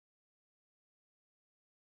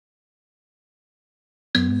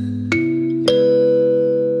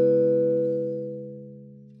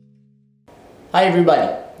Hi everybody,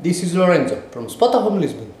 this is Lorenzo from Spota Home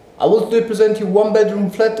Lisbon. I will today present you one bedroom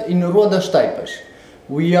flat in Rua das Taipas.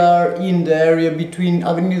 We are in the area between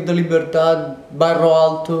Avenida da Liberdade, Bairro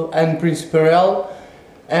Alto and Príncipe Real,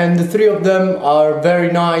 and the three of them are very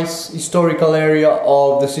nice historical area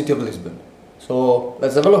of the city of Lisbon. So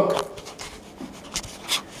let's have a look.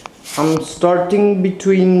 I'm starting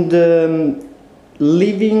between the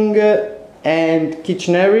living and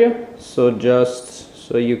kitchen area, so just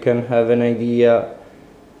so you can have an idea,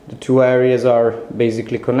 the two areas are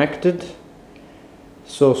basically connected.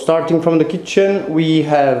 So starting from the kitchen, we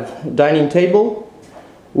have dining table,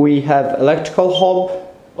 we have electrical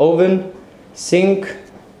hob, oven, sink,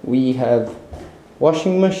 we have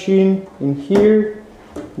washing machine in here,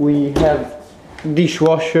 we have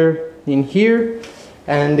dishwasher in here,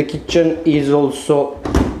 and the kitchen is also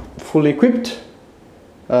fully equipped.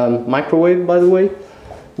 Microwave, by the way.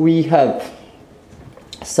 We have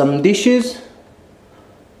some dishes,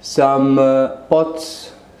 some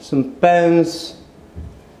pots, some pans.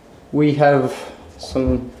 We have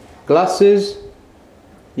some glasses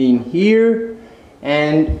in here,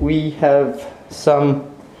 and we have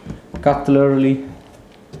some cutlery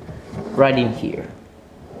right in here.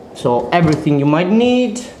 So everything you might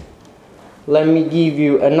need. Let me give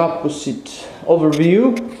you an opposite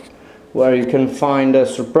overview where you can find a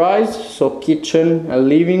surprise. So kitchen and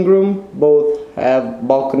living room both have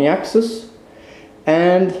balcony access,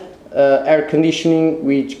 and air conditioning,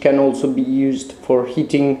 which can also be used for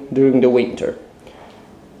heating during the winter.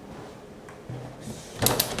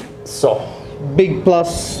 So big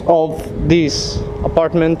plus of this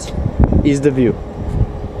apartment is the view.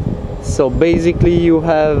 So basically you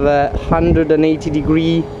have a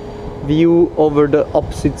 180-degree view over the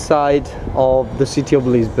opposite side of the city of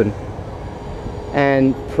Lisbon.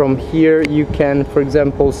 And from here you can, for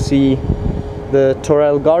example, see the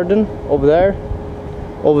Torrell Garden over there.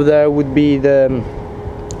 Over there would be the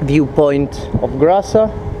viewpoint of Graça.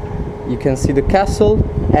 You can see the castle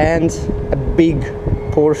and a big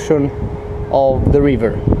portion of the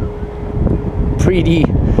river. Pretty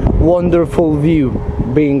wonderful view,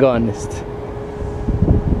 being honest.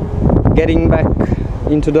 Getting back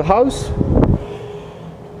into the house,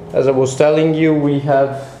 as I was telling you, we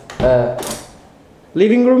have a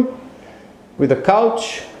living room with a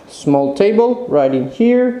couch, small table right in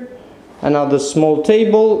here, another small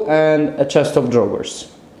table and a chest of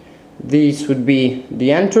drawers. This would be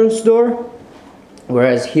the entrance door,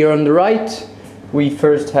 whereas here on the right we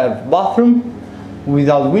first have bathroom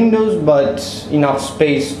without windows but enough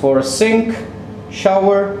space for a sink,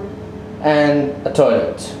 shower and a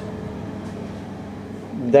toilet.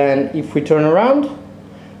 Then if we turn around,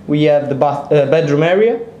 we have the bedroom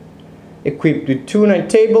area equipped with two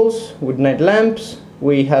night tables with night lamps.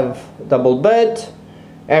 We have double bed,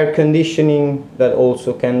 air conditioning that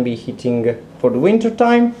also can be heating for the winter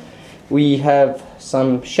time. We have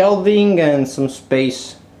some shelving and some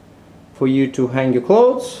space for you to hang your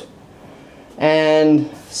clothes, and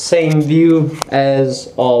same view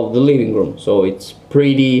as of the living room. So it's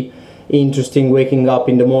pretty interesting waking up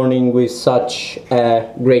in the morning with such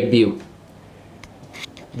a great view.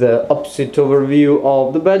 The opposite overview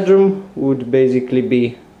of the bedroom would basically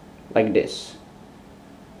be like this.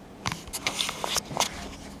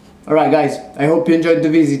 Alright guys, I hope you enjoyed the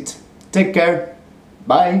visit. Take care.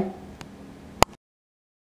 Bye.